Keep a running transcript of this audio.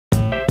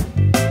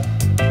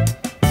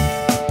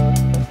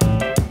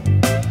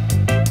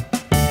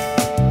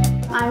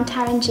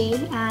Karen G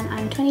and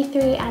I'm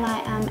 23 and I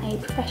am a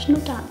professional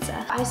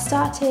dancer. I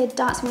started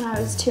dancing when I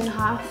was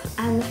 2.5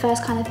 and the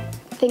first kind of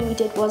thing we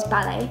did was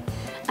ballet,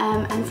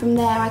 and from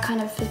there I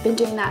kind of have been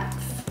doing that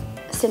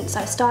since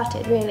I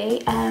started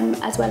really,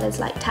 as well as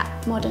like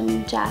tap,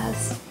 modern,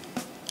 jazz,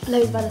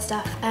 loads of other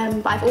stuff,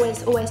 but I've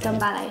always done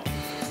ballet.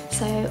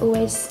 So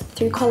always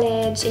through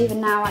college,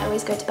 even now I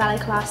always go to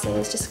ballet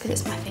classes just because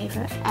it's my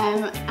favourite,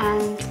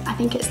 and I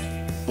think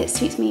it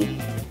suits me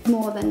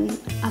more than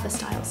other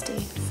styles do,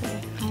 so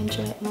I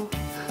enjoy it more.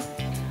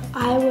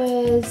 I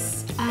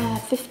was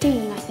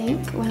 15 I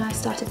think when I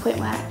started Pointe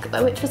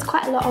work, which was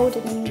quite a lot older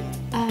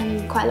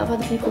than quite a lot of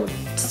other people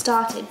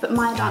started, but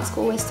my dance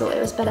school always thought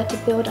it was better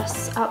to build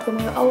us up when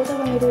we were older,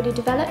 when we'd already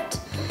developed,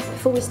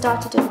 before we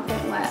started doing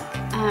Pointe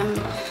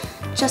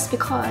work. Just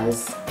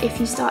because if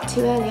you start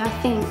too early, I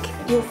think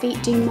your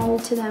feet do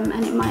mould to them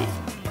and it might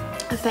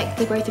affect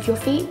the growth of your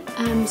feet.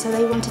 So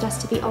they wanted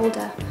us to be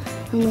older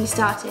when we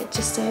started,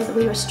 just so that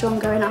we were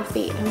stronger in our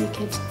feet and we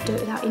could do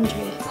it without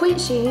injury.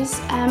 Pointe shoes,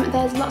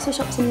 there's lots of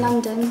shops in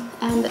London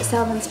that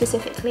sell them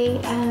specifically.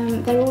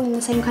 They're all in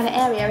the same kind of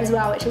area as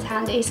well, which is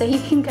handy, so you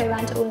can go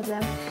around to all of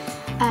them.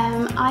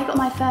 I got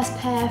my first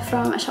pair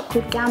from a shop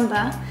called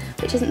Gamba,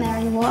 which isn't there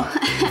anymore,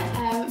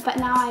 but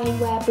now I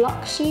wear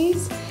Block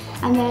shoes,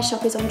 and their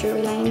shop is on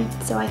Drury Lane,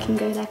 so I can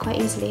go there quite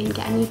easily and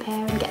get a new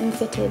pair and get them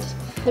fitted.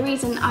 The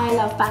reason I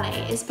love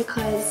ballet is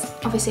because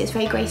obviously it's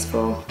very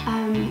graceful,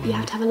 you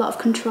have to have a lot of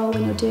control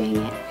when you're doing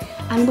it,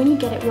 and when you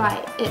get it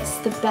right, it's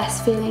the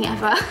best feeling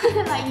ever.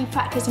 Like you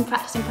practice and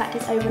practice and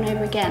practice over and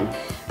over again,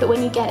 but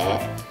when you get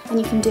it and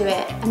you can do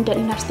it and don't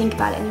even have to think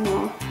about it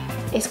anymore,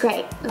 it's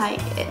great.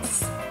 Like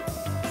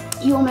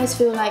you almost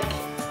feel like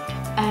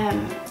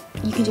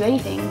you can do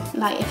anything,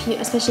 like if you,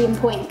 especially in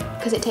Pointe,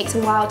 because it takes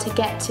a while to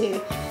get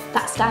to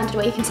that standard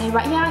where you can say,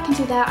 right, yeah, I can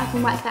do that, I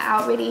can work that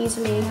out really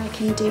easily, I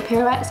can do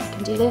pirouettes, I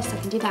can do this, I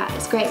can do that.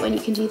 It's great when you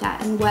can do that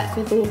and work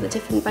with all the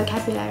different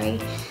vocabulary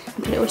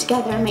and put it all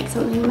together and make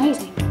something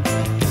amazing.